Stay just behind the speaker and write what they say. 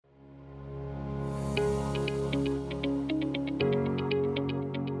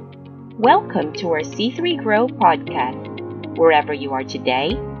Welcome to our C3 Grow podcast. Wherever you are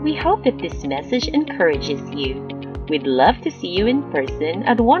today, we hope that this message encourages you. We'd love to see you in person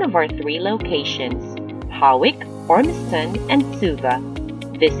at one of our 3 locations, Hawick, Ormiston, and Suva.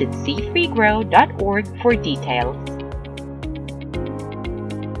 Visit c3grow.org for details.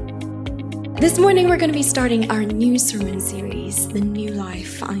 This morning we're going to be starting our new sermon series, The New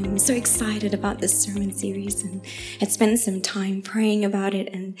Life. I'm so excited about this sermon series and had spent some time praying about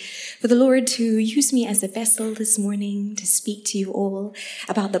it and for the Lord to use me as a vessel this morning to speak to you all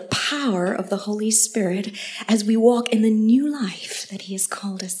about the power of the Holy Spirit as we walk in the new life that He has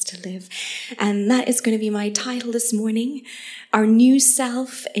called us to live. And that is going to be my title this morning, Our New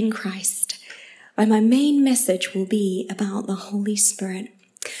Self in Christ. And my main message will be about the Holy Spirit.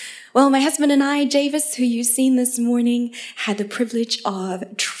 Well, my husband and I, Javis, who you've seen this morning, had the privilege of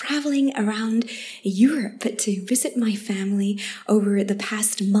traveling around Europe to visit my family over the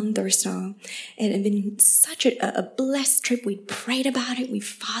past month or so. It had been such a blessed trip. We prayed about it, we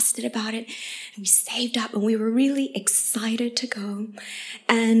fasted about it, and we saved up, and we were really excited to go.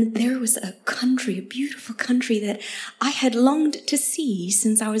 And there was a country, a beautiful country that I had longed to see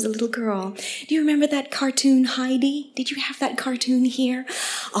since I was a little girl. Do you remember that cartoon, Heidi? Did you have that cartoon here?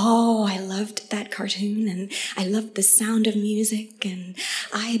 Oh, I loved that cartoon and I loved the sound of music, and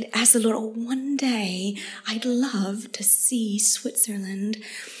I'd asked the Lord, one day I'd love to see Switzerland.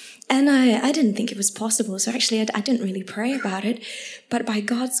 And I didn't think it was possible, so actually I didn't really pray about it. But by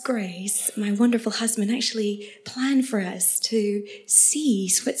God's grace, my wonderful husband actually planned for us to see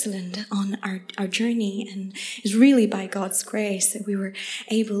Switzerland on our journey, and it's really by God's grace that we were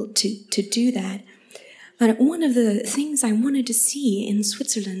able to do that. But one of the things I wanted to see in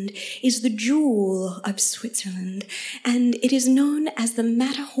Switzerland is the jewel of Switzerland, and it is known as the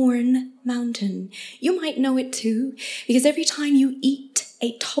Matterhorn Mountain. You might know it too, because every time you eat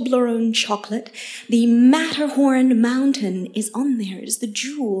a Toblerone chocolate, the Matterhorn Mountain is on there. It's the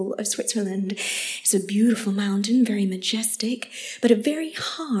jewel of Switzerland. It's a beautiful mountain, very majestic, but very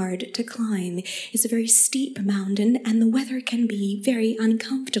hard to climb. It's a very steep mountain, and the weather can be very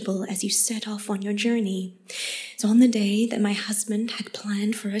uncomfortable as you set off on your journey. So on the day that my husband had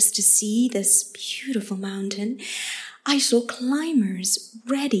planned for us to see this beautiful mountain, I saw climbers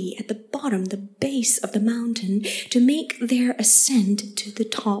ready at the bottom, the base of the mountain, to make their ascent to the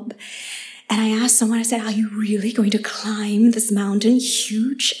top. And I asked someone, I said, are you really going to climb this mountain,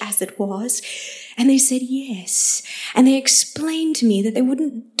 huge as it was? And they said yes. And they explained to me that they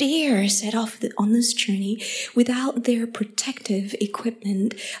wouldn't dare set off on this journey without their protective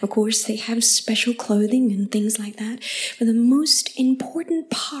equipment. Of course, they have special clothing and things like that. But the most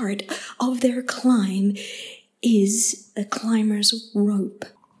important part of their climb is a climber's rope.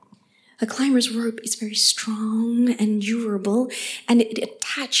 A climber's rope is very strong and durable, and it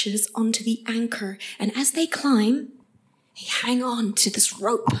attaches onto the anchor. And as they climb, they hang on to this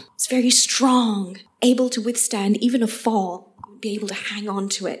rope. It's very strong, able to withstand even a fall, be able to hang on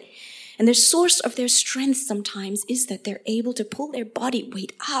to it. And the source of their strength sometimes is that they're able to pull their body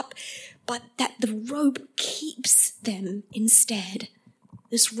weight up, but that the rope keeps them instead.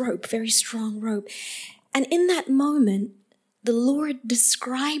 This rope, very strong rope. And in that moment, the Lord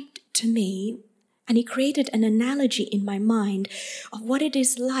described to me, and He created an analogy in my mind of what it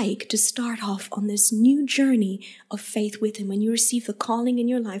is like to start off on this new journey of faith with Him. When you receive the calling in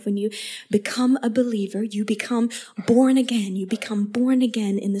your life, when you become a believer, you become born again. You become born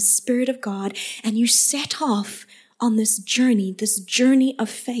again in the Spirit of God, and you set off on this journey of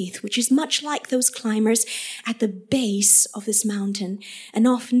faith, which is much like those climbers at the base of this mountain. And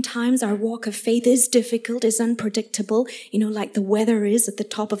oftentimes our walk of faith is difficult, is unpredictable, like the weather is at the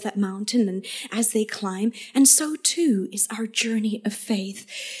top of that mountain and as they climb. And so too is our journey of faith.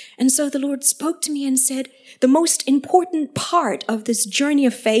 And so the Lord spoke to me and said, the most important part of this journey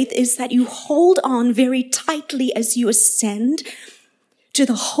of faith is that you hold on very tightly as you ascend to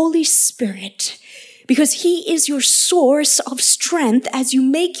the Holy Spirit, because He is your source of strength as you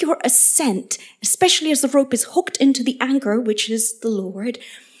make your ascent, especially as the rope is hooked into the anchor, which is the Lord.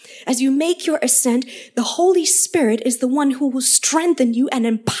 As you make your ascent, the Holy Spirit is the one who will strengthen you and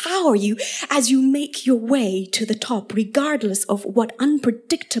empower you as you make your way to the top, regardless of what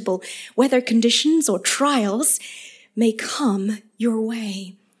unpredictable weather conditions or trials may come your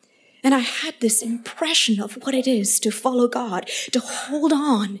way. And I had this impression of what it is to follow God, to hold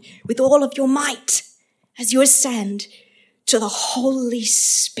on with all of your might as you ascend to the Holy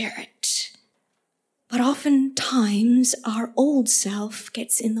Spirit. But oftentimes our old self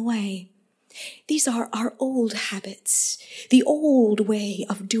gets in the way. These are our old habits, the old way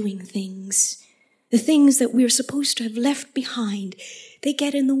of doing things. The things that we're supposed to have left behind, they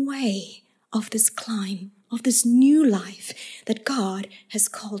get in the way of this climb, of this new life that God has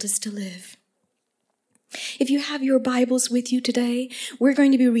called us to live. If you have your Bibles with you today, we're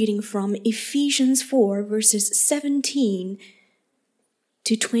going to be reading from Ephesians 4, verses 17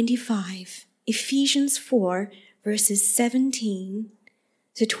 to 25. Ephesians 4, verses 17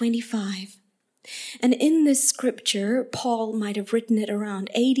 to 25. And in this scripture, Paul might have written it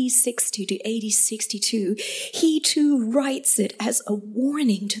around AD 60 to AD 62. He too writes it as a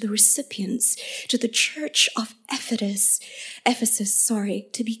warning to the recipients, to the church of Ephesus,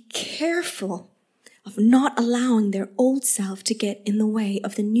 to be careful of not allowing their old self to get in the way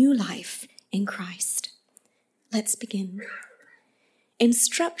of the new life in Christ. Let's begin.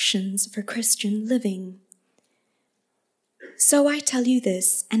 Instructions for Christian living. So I tell you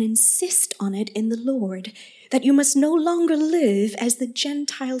this, and insist on it in the Lord, that you must no longer live as the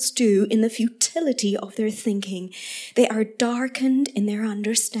Gentiles do in the futility of their thinking. They are darkened in their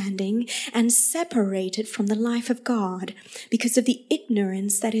understanding and separated from the life of God because of the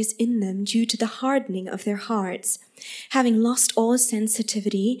ignorance that is in them due to the hardening of their hearts. Having lost all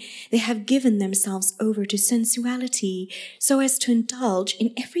sensitivity, they have given themselves over to sensuality so as to indulge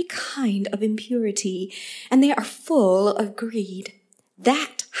in every kind of impurity, and they are full of greed.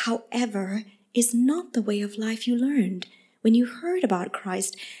 That, however, is not the way of life you learned when you heard about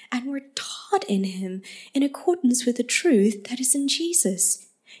Christ and were taught in him in accordance with the truth that is in Jesus.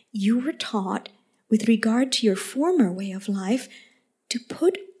 You were taught, with regard to your former way of life, to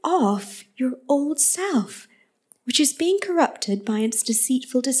put off your old self, which is being corrupted by its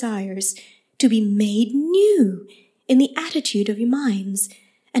deceitful desires, to be made new in the attitude of your minds,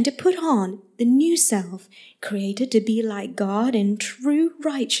 and to put on the new self, created to be like God in true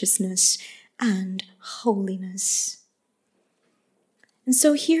righteousness and holiness. And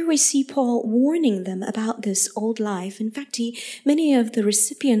so here we see Paul warning them about this old life. In fact, many of the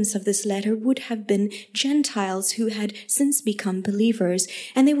recipients of this letter would have been Gentiles who had since become believers,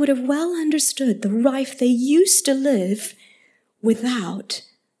 and they would have well understood the life they used to live without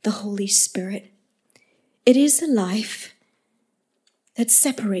the Holy Spirit. It is a life that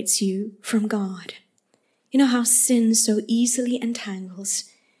separates you from God. You know how sin so easily entangles.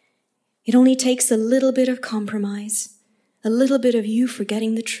 It only takes a little bit of compromise, a little bit of you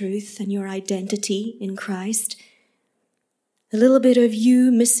forgetting the truth and your identity in Christ, a little bit of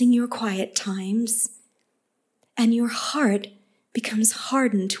you missing your quiet times, and your heart becomes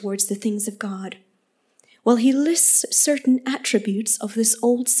hardened towards the things of God. Well, he lists certain attributes of this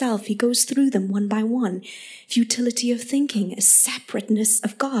old self. He goes through them one by one. Futility of thinking, a separateness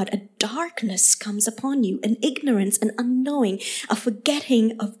of God, a darkness comes upon you, an ignorance, an unknowing, a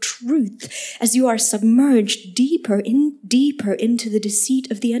forgetting of truth as you are submerged deeper into the deceit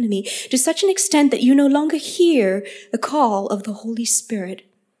of the enemy, to such an extent that you no longer hear the call of the Holy Spirit.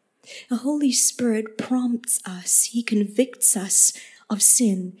 The Holy Spirit prompts us. He convicts us of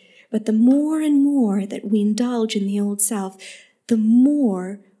sin. But the more and more that we indulge in the old self, the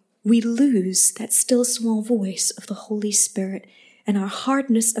more we lose that still small voice of the Holy Spirit, and our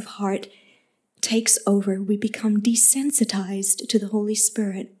hardness of heart takes over. We become desensitized to the Holy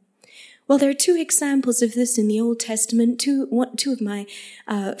Spirit. Well, there are two examples of this in the Old Testament, two of my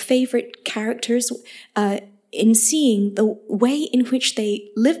favorite characters in seeing the way in which they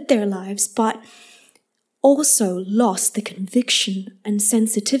lived their lives, but also lost the conviction and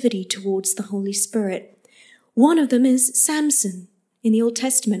sensitivity towards the Holy Spirit. One of them is Samson in the Old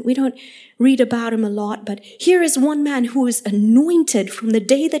Testament. We don't read about him a lot, but here is one man who is anointed from the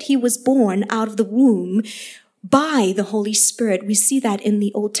day that he was born out of the womb by the Holy Spirit. We see that in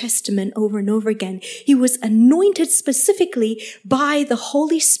the Old Testament over and over again. He was anointed specifically by the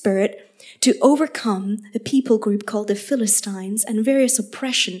Holy Spirit to overcome a people group called the Philistines and various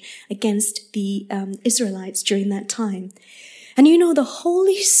oppression against the Israelites during that time. And you know, the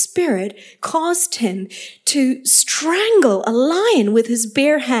Holy Spirit caused him to strangle a lion with his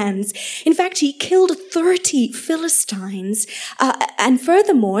bare hands. In fact, he killed 30 Philistines. And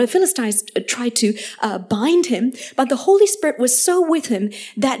furthermore, the Philistines tried to bind him, but the Holy Spirit was so with him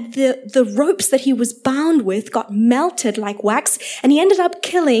that the ropes that he was bound with got melted like wax, and he ended up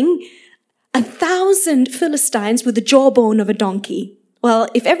killing 1,000 Philistines with the jawbone of a donkey. Well,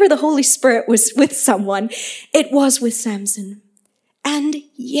 if ever the Holy Spirit was with someone, it was with Samson. And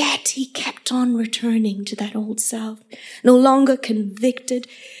yet he kept on returning to that old self, no longer convicted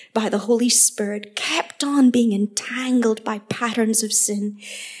by the Holy Spirit, kept on being entangled by patterns of sin.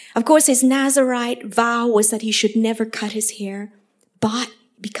 Of course, his Nazirite vow was that he should never cut his hair, but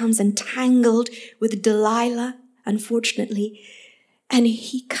becomes entangled with Delilah, unfortunately, and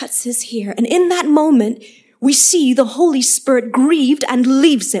he cuts his hair. And in that moment, we see the Holy Spirit grieved and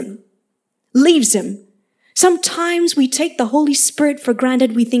leaves him. Leaves him. Sometimes we take the Holy Spirit for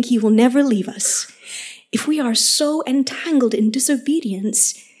granted. We think he will never leave us. If we are so entangled in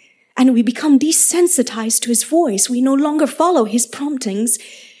disobedience and we become desensitized to his voice, we no longer follow his promptings,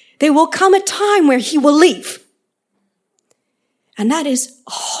 there will come a time where he will leave. And that is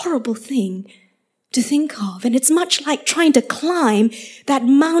a horrible thing to think of. And it's much like trying to climb that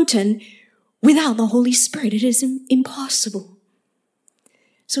mountain without the Holy Spirit. It is impossible.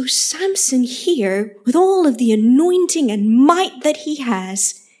 So Samson here, with all of the anointing and might that he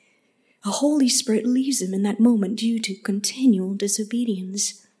has, the Holy Spirit leaves him in that moment due to continual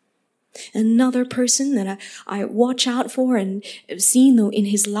disobedience. Another person that I watch out for and have seen though in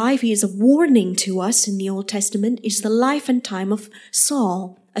his life, he is a warning to us in the Old Testament, is the life and time of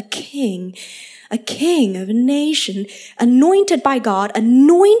Saul, a king of a nation, anointed by God,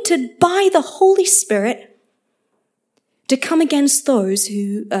 anointed by the Holy Spirit to come against those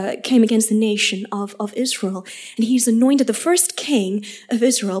who came against the nation of Israel. And he's anointed the first king of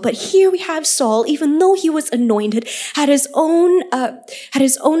Israel. But here we have Saul, even though he was anointed, had his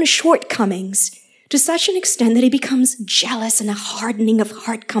own shortcomings to such an extent that he becomes jealous and a hardening of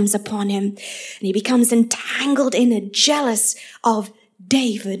heart comes upon him. And he becomes entangled in a jealous of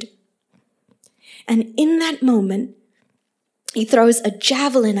David. And in that moment, he throws a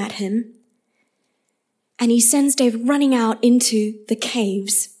javelin at him. And he sends David running out into the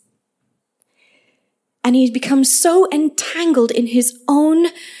caves. And he becomes so entangled in his own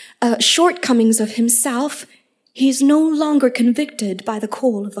shortcomings of himself, he is no longer convicted by the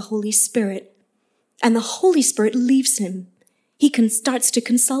call of the Holy Spirit. And the Holy Spirit leaves him. He starts to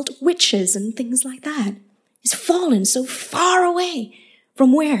consult witches and things like that. He's fallen so far away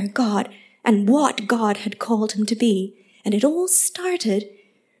from where God and what God had called him to be. And it all started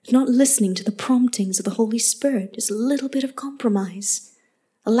not listening to the promptings of the Holy Spirit, just a little bit of compromise,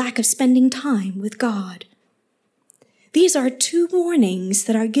 a lack of spending time with God. These are two warnings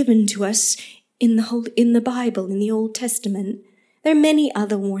that are given to us in the Bible, in the Old Testament. There are many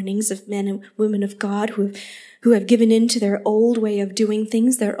other warnings of men and women of God who have given in to their old way of doing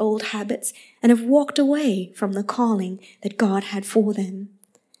things, their old habits, and have walked away from the calling that God had for them.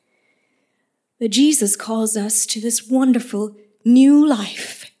 But Jesus calls us to this wonderful new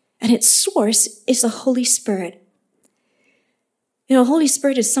life. And its source is the Holy Spirit. You know, Holy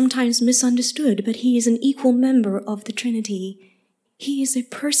Spirit is sometimes misunderstood, but he is an equal member of the Trinity. He is a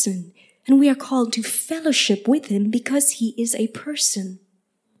person, and we are called to fellowship with him because he is a person.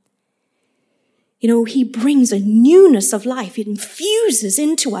 You know, he brings a newness of life. It infuses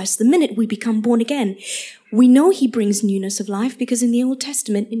into us the minute we become born again. We know he brings newness of life because in the Old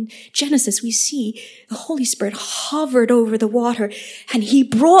Testament, in Genesis, we see the Holy Spirit hovered over the water and he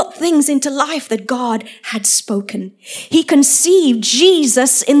brought things into life that God had spoken. He conceived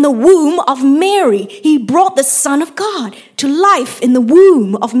Jesus in the womb of Mary. He brought the Son of God to life in the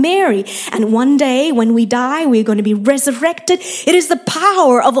womb of Mary. And one day when we die, we're going to be resurrected. It is the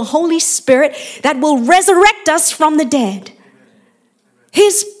power of the Holy Spirit that will resurrect us from the dead.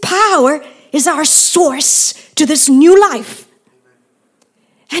 His power is our source to this new life.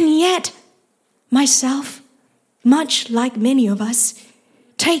 And yet, myself, much like many of us,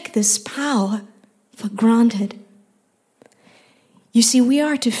 take this power for granted. You see, we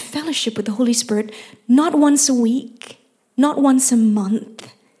are to fellowship with the Holy Spirit not once a week, not once a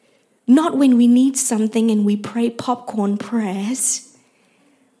month, not when we need something and we pray popcorn prayers.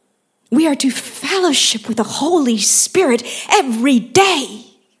 We are to fellowship with the Holy Spirit every day.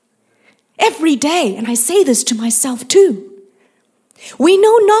 Every day, and I say this to myself too. We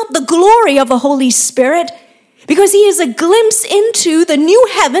know not the glory of the Holy Spirit because he is a glimpse into the new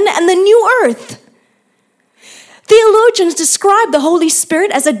heaven and the new earth. Theologians describe the Holy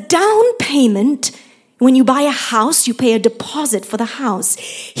Spirit as a down payment. When you buy a house, you pay a deposit for the house.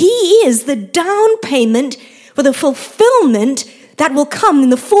 He is the down payment for the fulfillment that will come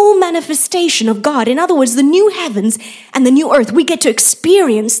in the full manifestation of God. In other words, the new heavens and the new earth. We get to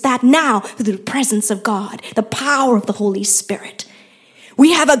experience that now through the presence of God, the power of the Holy Spirit.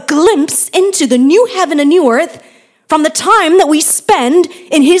 We have a glimpse into the new heaven and new earth from the time that we spend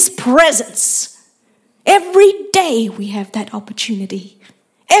in his presence. Every day we have that opportunity.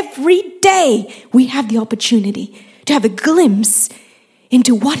 Every day we have the opportunity to have a glimpse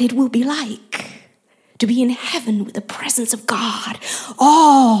into what it will be like to be in heaven with the presence of God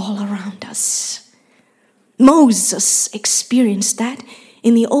all around us. Moses experienced that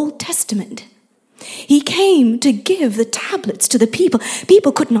in the Old Testament. He came to give the tablets to the people.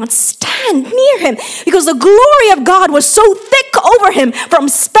 People could not stand near him because the glory of God was so thick over him from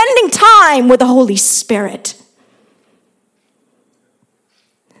spending time with the Holy Spirit.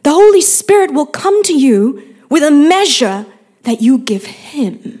 The Holy Spirit will come to you with a measure that you give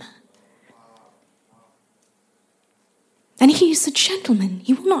him. And he is a gentleman.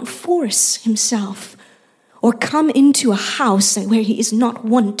 He will not force himself or come into a house where he is not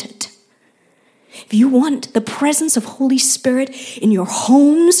wanted. If you want the presence of Holy Spirit in your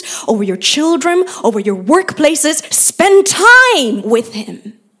homes, over your children, over your workplaces, spend time with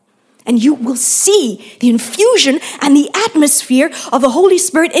him. And you will see the infusion and the atmosphere of the Holy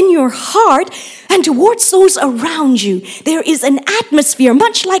Spirit in your heart and towards those around you. There is an atmosphere,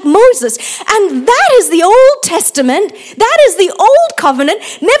 much like Moses. And that is the Old Testament. That is the Old Covenant.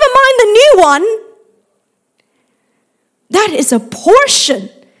 Never mind the new one. That is a portion.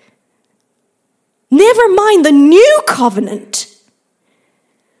 Never mind the new covenant.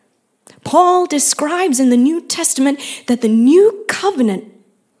 Paul describes in the New Testament that the new covenant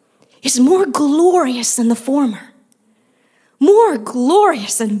is more glorious than the former, more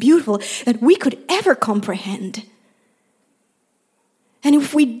glorious and beautiful than we could ever comprehend. And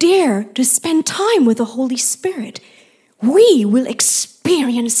if we dare to spend time with the Holy Spirit, we will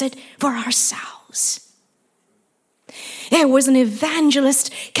experience it for ourselves. There was an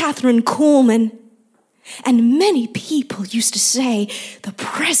evangelist, Kathryn Kuhlman, and many people used to say the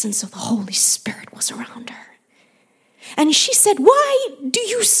presence of the Holy Spirit was around her. And she said, why do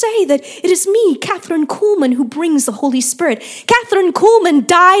you say that it is me, Kathryn Kuhlman, who brings the Holy Spirit? Kathryn Kuhlman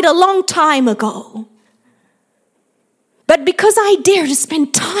died a long time ago. But because I dare to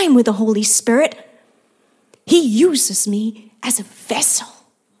spend time with the Holy Spirit, he uses me as a vessel.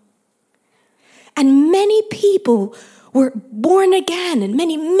 And many people were born again and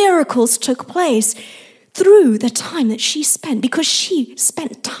many miracles took place through the time that she spent. Because she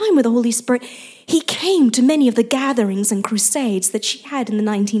spent time with the Holy Spirit, he came to many of the gatherings and crusades that she had in the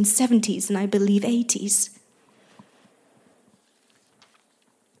 1970s and I believe 80s.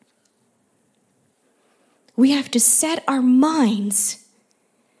 We have to set our minds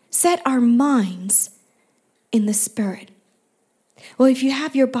in the Spirit. Well, if you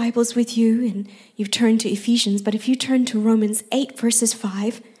have your Bibles with you and you've turned to Ephesians, but if you turn to Romans 8 verses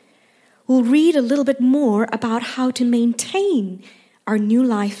 5, we'll read a little bit more about how to maintain our new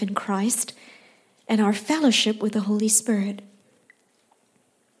life in Christ and our fellowship with the Holy Spirit.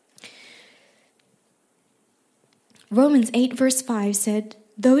 Romans 8 verse 5 said,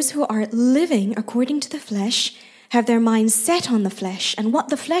 those who are living according to the flesh have their minds set on the flesh and what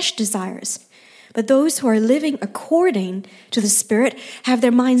the flesh desires. But those who are living according to the Spirit have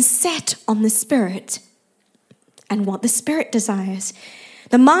their minds set on the Spirit and what the Spirit desires.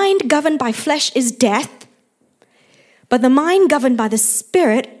 The mind governed by flesh is death, but the mind governed by the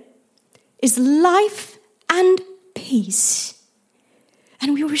Spirit is life and peace.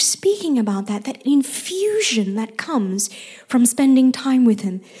 And we were speaking about that infusion that comes from spending time with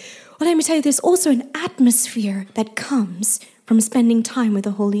him. Well, let me tell you, there's also an atmosphere that comes from spending time with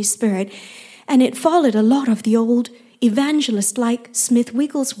the Holy Spirit. And it followed a lot of the old evangelists like Smith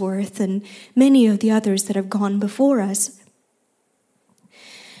Wigglesworth and many of the others that have gone before us.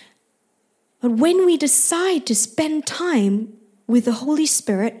 But when we decide to spend time with the Holy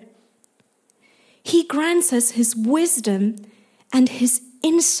Spirit, he grants us his wisdom and his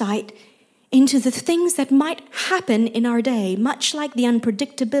insight into the things that might happen in our day, much like the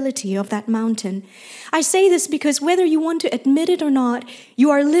unpredictability of that mountain. I say this because whether you want to admit it or not, you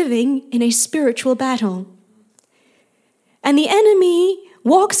are living in a spiritual battle. And the enemy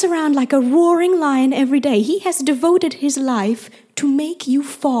walks around like a roaring lion every day. He has devoted his life to make you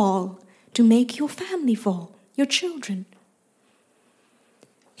fall, to make your family fall, your children.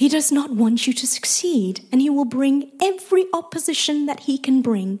 He does not want you to succeed, and he will bring every opposition that he can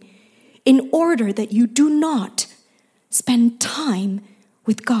bring in order that you do not spend time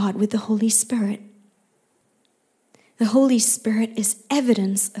with God, with the Holy Spirit. The Holy Spirit is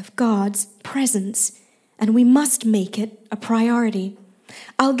evidence of God's presence, and we must make it a priority.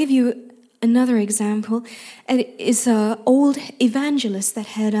 I'll give you another example. It is an old evangelist that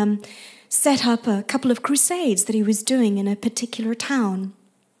had set up a couple of crusades that he was doing in a particular town.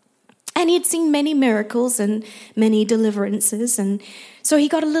 And he'd seen many miracles and many deliverances, and so he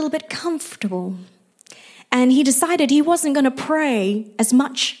got a little bit comfortable. And he decided he wasn't going to pray as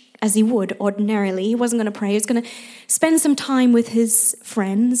much as he would ordinarily. He wasn't going to pray. He was going to spend some time with his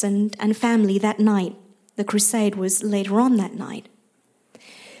friends and family that night. The crusade was later on that night.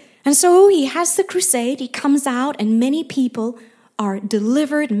 And so he has the crusade. He comes out, and many people are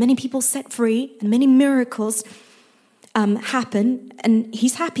delivered, many people set free, and many miracles happen, and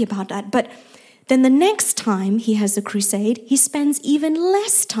he's happy about that. But then the next time he has a crusade, he spends even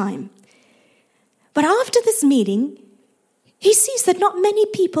less time. But after this meeting, he sees that not many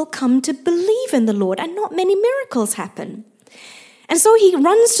people come to believe in the Lord, and not many miracles happen. And so he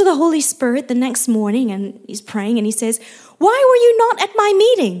runs to the Holy Spirit the next morning, and he's praying, and he says, "Why were you not at my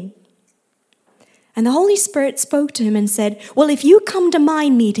meeting?" And the Holy Spirit spoke to him and said, "Well, if you come to my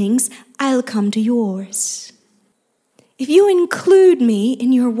meetings, I'll come to yours. If you include me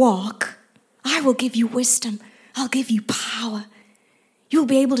in your walk, I will give you wisdom. I'll give you power.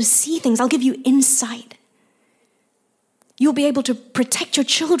 You'll be able to see things. I'll give you insight. You'll be able to protect your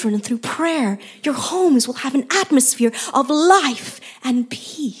children, and through prayer, your homes will have an atmosphere of life and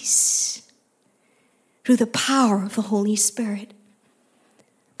peace through the power of the Holy Spirit."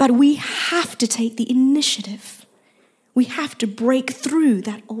 But we have to take the initiative. We have to break through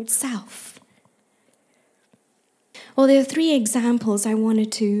that old self. Well, there are 3 examples I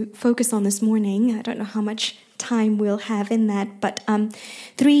wanted to focus on this morning. I don't know how much time we'll have in that, but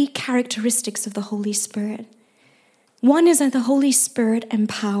 3 characteristics of the Holy Spirit. One is that the Holy Spirit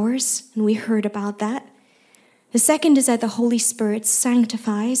empowers, and we heard about that. The second is that the Holy Spirit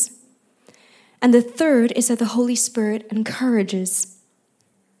sanctifies. And the third is that the Holy Spirit encourages.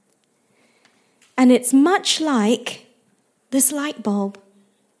 And it's much like this light bulb.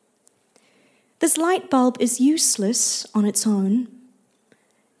 This light bulb is useless on its own.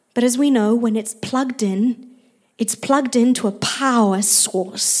 But as we know, when it's plugged into a power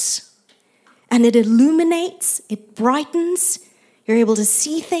source. And it illuminates, it brightens, you're able to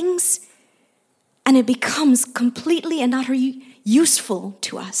see things, and it becomes completely and utterly useful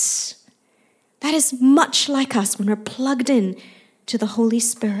to us. That is much like us when we're plugged in to the Holy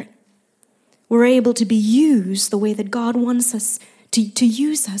Spirit. We're able to be used the way that God wants us to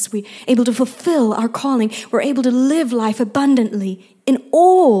use us. We're able to fulfill our calling. We're able to live life abundantly in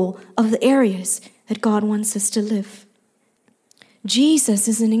all of the areas that God wants us to live. Jesus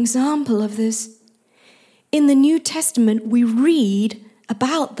is an example of this. In the New Testament, we read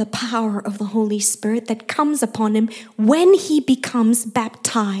about the power of the Holy Spirit that comes upon him when he becomes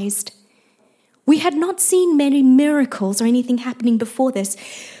baptized. We had not seen many miracles or anything happening before this,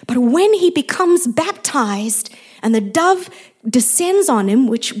 but when he becomes baptized and the dove descends on him,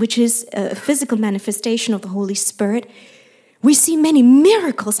 which is a physical manifestation of the Holy Spirit, we see many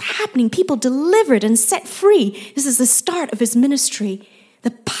miracles happening, people delivered and set free. This is the start of his ministry.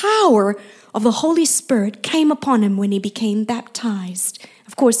 The power of the Holy Spirit came upon him when he became baptized.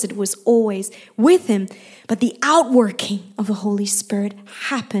 Of course, it was always with him, but the outworking of the Holy Spirit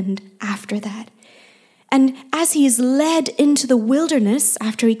happened after that. And as he is led into the wilderness,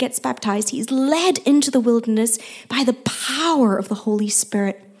 after he gets baptized, he's led into the wilderness by the power of the Holy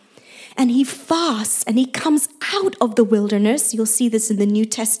Spirit. And he fasts and he comes out of the wilderness. You'll see this in the New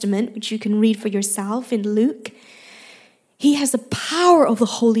Testament, which you can read for yourself in Luke. He has the power of the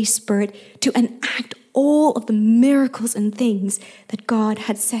Holy Spirit to enact all of the miracles and things that God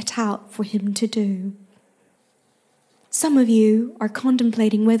had set out for him to do. Some of you are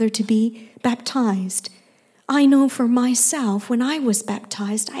contemplating whether to be baptized. I know for myself, when I was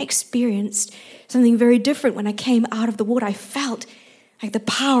baptized, I experienced something very different when I came out of the water. I felt like the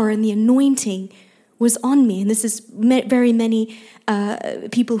power and the anointing was on me. And this is very many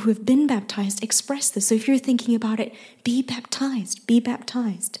people who have been baptized express this. So if you're thinking about it, be baptized, be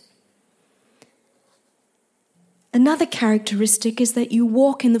baptized. Another characteristic is that you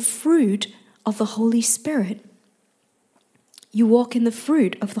walk in the fruit of the Holy Spirit. You walk in the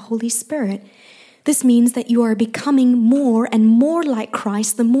fruit of the Holy Spirit. This means that you are becoming more and more like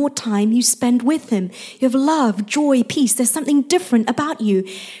Christ the more time you spend with him. You have love, joy, peace. There's something different about you.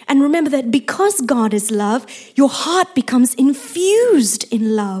 And remember that because God is love, your heart becomes infused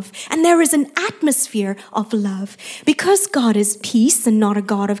in love. And there is an atmosphere of love. Because God is peace and not a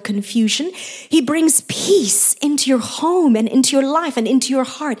God of confusion, he brings peace into your home and into your life and into your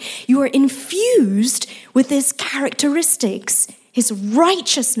heart. You are infused with these characteristics. His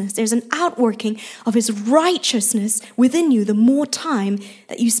righteousness, there's an outworking of his righteousness within you the more time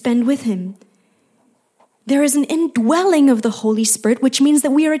that you spend with him. There is an indwelling of the Holy Spirit, which means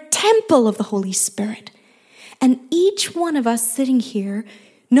that we are a temple of the Holy Spirit. And each one of us sitting here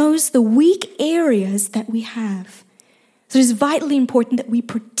knows the weak areas that we have. So it is vitally important that we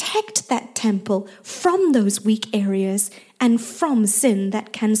protect that temple from those weak areas and from sin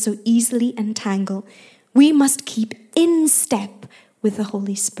that can so easily entangle. We must keep in step with the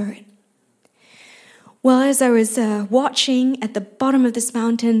Holy Spirit. Well, as I was watching at the bottom of this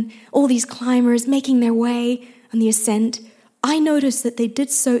mountain, all these climbers making their way on the ascent, I noticed that they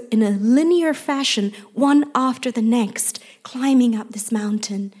did so in a linear fashion, one after the next, climbing up this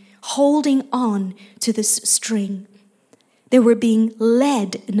mountain, holding on to this string. They were being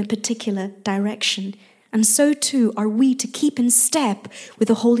led in a particular direction. And so too are we to keep in step with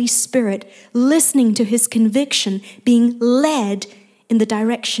the Holy Spirit, listening to his conviction, being led in the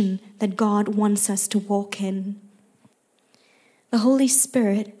direction that God wants us to walk in. The Holy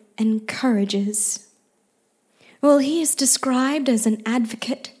Spirit encourages. Well, he is described as an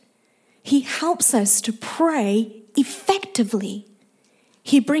advocate. He helps us to pray effectively.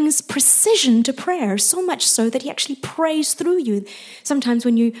 He brings precision to prayer, so much so that he actually prays through you. Sometimes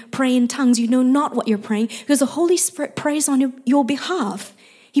when you pray in tongues, you know not what you're praying because the Holy Spirit prays on your behalf.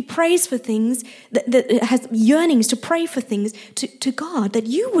 He prays for things, that has yearnings to pray for things to God that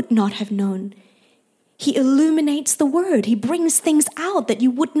you would not have known. He illuminates the word. He brings things out that you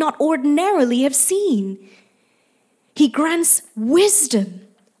would not ordinarily have seen. He grants wisdom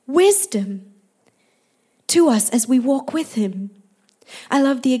to us as we walk with him. I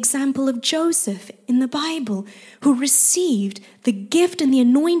love the example of Joseph in the Bible, who received the gift and the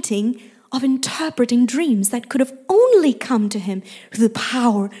anointing of interpreting dreams that could have only come to him through the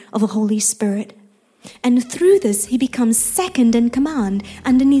power of the Holy Spirit. And through this, he becomes second in command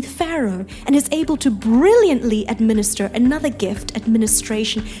underneath Pharaoh and is able to brilliantly administer another gift,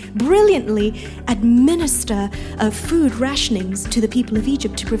 administration, brilliantly administer food rationings to the people of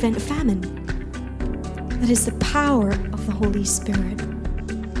Egypt to prevent famine. That is the power of the Holy Spirit.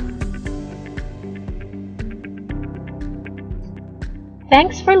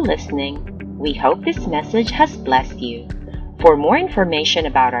 Thanks for listening. We hope this message has blessed you. For more information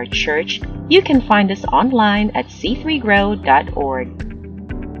about our church, you can find us online at c3grow.org.